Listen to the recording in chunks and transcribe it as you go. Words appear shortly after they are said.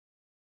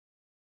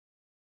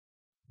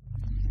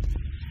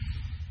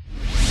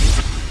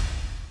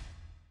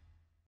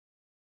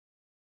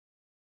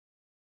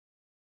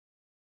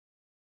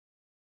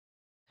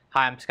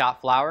Hi, I'm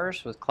Scott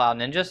Flowers with Cloud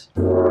Ninjas.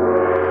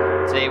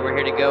 Today we're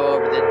here to go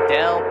over the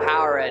Dell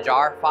PowerEdge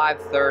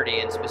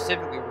R530, and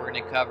specifically we're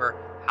going to cover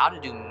how to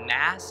do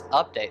mass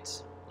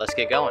updates. Let's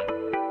get going.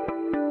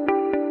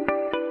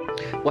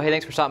 Well, hey,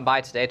 thanks for stopping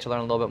by today to learn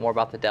a little bit more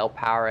about the Dell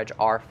PowerEdge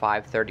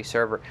R530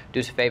 Server.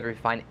 Do us a favor, if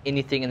you find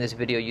anything in this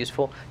video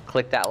useful,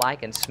 click that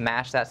like and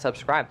smash that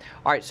subscribe.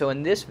 All right, so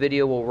in this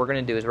video, what we're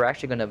going to do is we're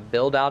actually going to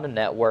build out a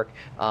network,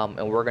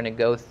 and we're going to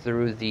go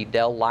through the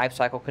Dell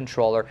Lifecycle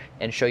Controller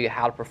and show you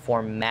how to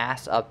perform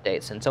mass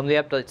updates. And some of the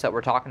updates that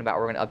we're talking about,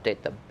 we're going to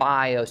update the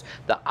BIOS,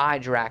 the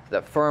iDRAC,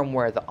 the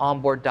firmware, the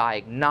Onboard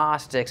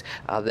Diagnostics,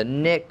 the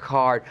NIC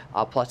card,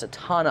 plus a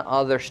ton of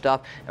other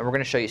stuff. And we're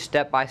going to show you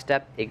step by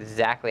step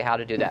exactly how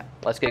to do that.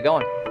 Let's get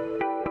going.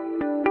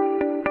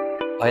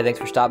 Well, hey, thanks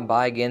for stopping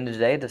by again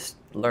today to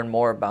learn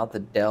more about the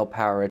Dell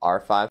PowerEdge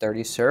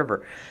R530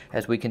 Server.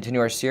 As we continue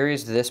our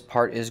series, this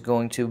part is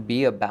going to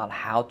be about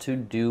how to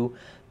do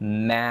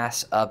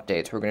mass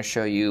updates. We're going to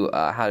show you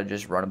how to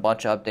just run a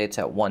bunch of updates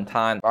at one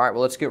time. All right,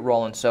 well, let's get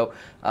rolling. So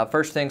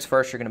first things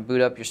first, you're going to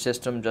boot up your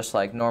system just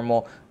like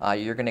normal.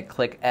 You're going to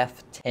click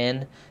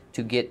F10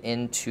 to get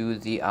into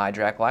the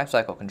iDRAC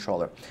Lifecycle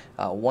Controller.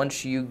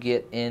 Once you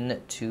get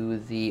into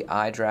the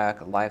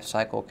iDRAC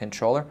Lifecycle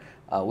Controller,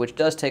 which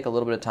does take a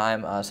little bit of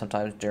time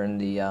sometimes during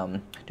the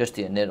just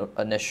the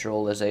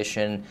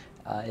initialization.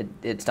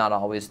 It's not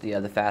always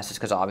the fastest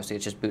because obviously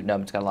it's just booting up.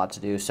 It's got a lot to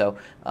do, so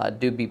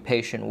do be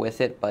patient with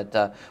it.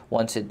 But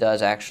once it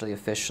does actually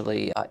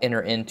officially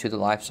enter into the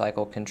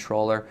Lifecycle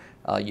Controller,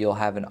 you'll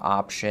have an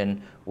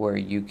option where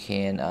you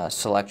can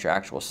select your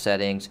actual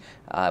settings,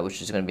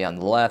 which is going to be on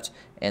the left,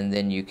 and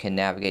then you can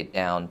navigate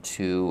down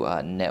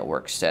to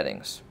network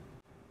settings.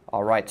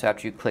 Alright, so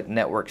after you click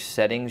network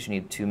settings, you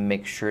need to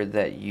make sure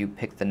that you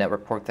pick the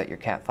network port that your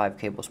Cat5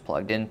 cable is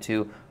plugged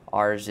into.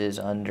 Ours is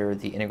under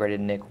the integrated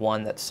NIC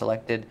 1 that's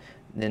selected.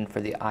 Then for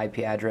the IP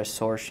address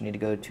source, you need to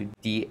go to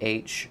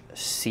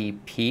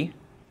DHCP.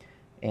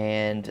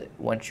 And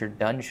once you're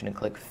done, you're going to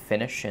click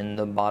Finish in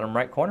the bottom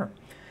right corner.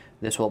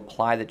 This will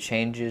apply the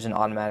changes and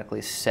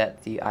automatically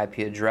set the IP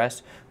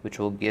address, which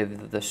will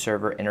give the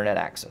server internet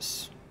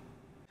access.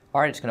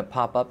 Alright, it's going to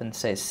pop up and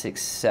say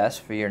Success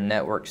for your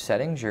network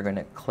settings. You're going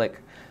to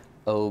click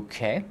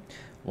OK.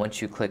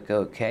 Once you click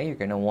OK, you're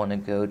going to want to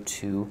go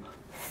to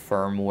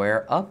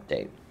Firmware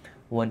Update.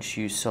 Once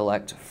you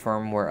select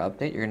Firmware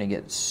Update, you're going to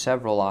get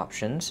several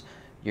options.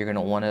 You're going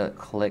to want to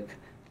click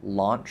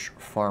Launch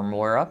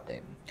Firmware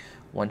Update.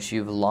 Once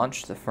you've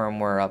launched the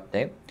firmware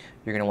update,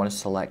 you're going to want to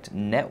select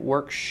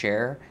Network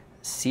Share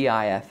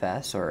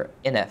CIFS or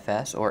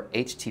NFS or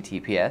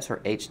HTTPS or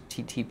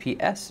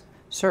HTTPS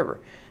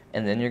server.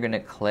 And then you're going to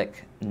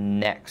click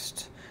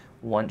Next.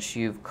 Once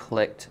you've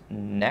clicked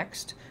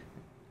Next,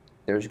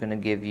 there's going to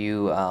give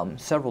you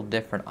several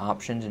different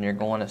options, and you're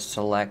going to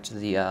select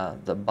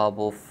the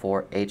bubble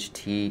for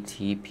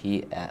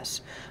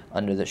HTTPS.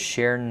 Under the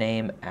share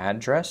name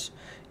address,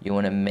 you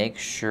want to make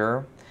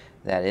sure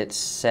that it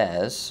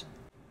says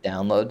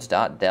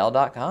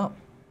downloads.dell.com.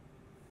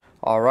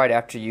 Alright,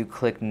 after you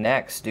click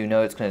Next, do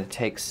know it's going to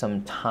take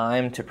some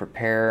time to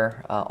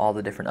prepare all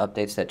the different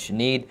updates that you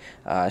need.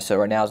 So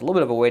right now it's a little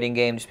bit of a waiting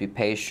game. Just be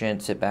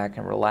patient, sit back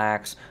and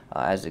relax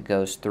as it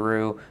goes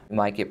through. You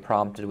might get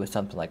prompted with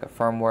something like a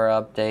firmware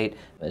update.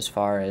 As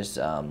far as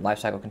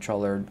Lifecycle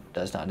Controller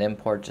does not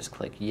import, just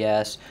click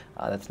Yes.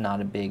 That's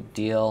not a big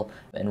deal.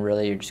 And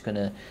really you're just going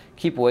to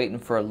keep waiting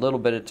for a little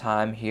bit of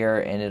time here,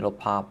 and it'll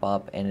pop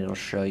up and it'll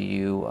show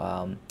you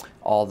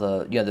all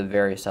the the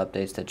various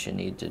updates that you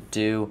need to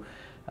do.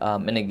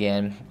 And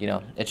again,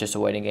 it's just a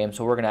waiting game,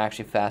 so we're going to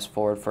actually fast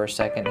forward for a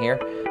second here.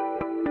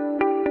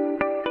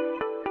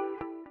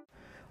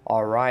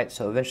 Alright,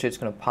 so eventually it's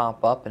going to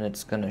pop up and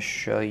it's going to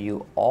show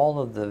you all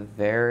of the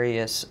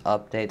various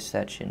updates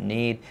that you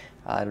need.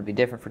 It'll be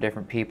different for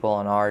different people.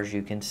 On ours,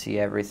 you can see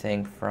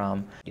everything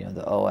from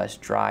the OS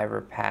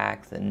driver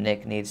pack, the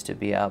NIC needs to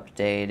be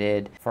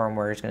updated,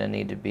 firmware is going to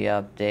need to be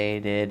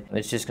updated.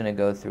 It's just going to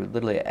go through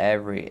literally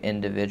every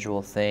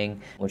individual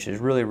thing, which is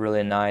really,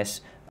 really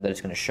nice. That it's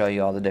going to show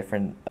you all the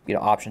different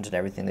options and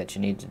everything that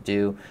you need to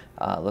do.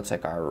 Looks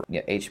like our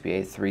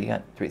HBA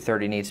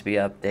 330 needs to be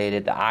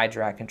updated. The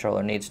iDRAC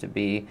controller needs to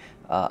be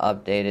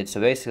updated. So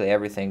basically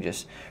everything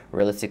just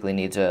realistically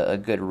needs a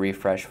good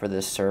refresh for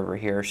this server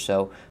here.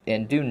 So,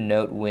 and do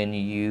note when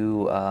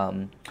you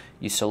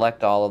you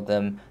select all of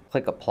them,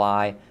 click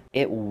Apply.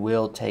 It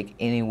will take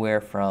anywhere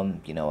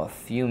from a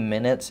few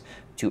minutes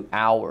to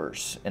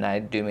hours, and I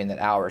do mean that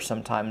hours.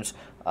 Sometimes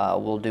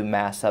we'll do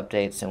mass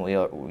updates, and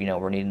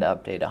we're needing to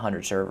update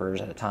 100 servers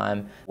at a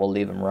time. We'll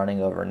leave them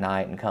running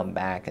overnight and come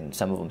back, and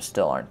some of them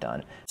still aren't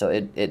done. So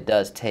it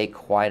does take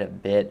quite a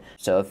bit.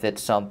 So if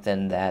it's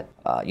something that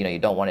you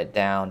don't want it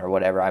down or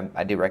whatever,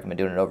 I do recommend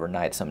doing it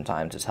overnight.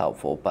 Sometimes it's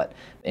helpful, but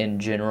in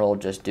general,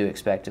 just do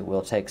expect it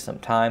will take some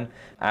time.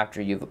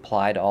 After you've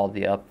applied all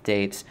the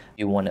updates,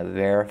 you want to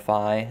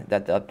verify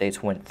that the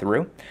updates went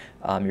through.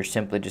 You're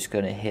simply just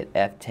going to hit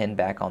F10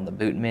 back on the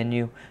boot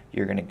menu.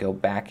 You're going to go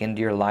back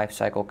into your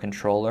Lifecycle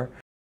Controller,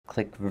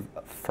 click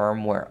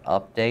Firmware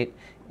Update,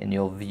 and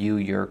you'll view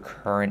your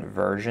current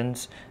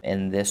versions,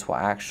 and this will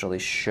actually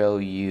show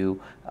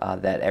you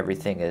that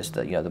everything is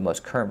the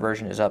most current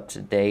version is up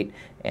to date,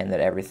 and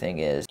that everything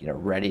is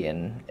ready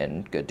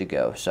and good to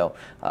go. So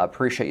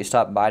appreciate you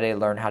stopping by today to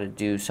learn how to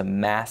do some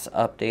mass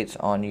updates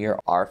on your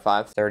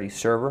R530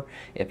 server.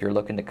 If you're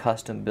looking to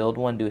custom build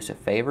one, do us a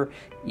favor,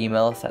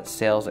 email us at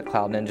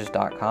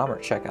sales@cloudninjas.com or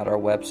check out our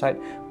website.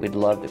 We'd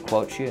love to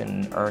quote you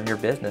and earn your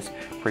business.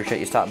 Appreciate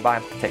you stopping by.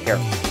 Take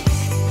care.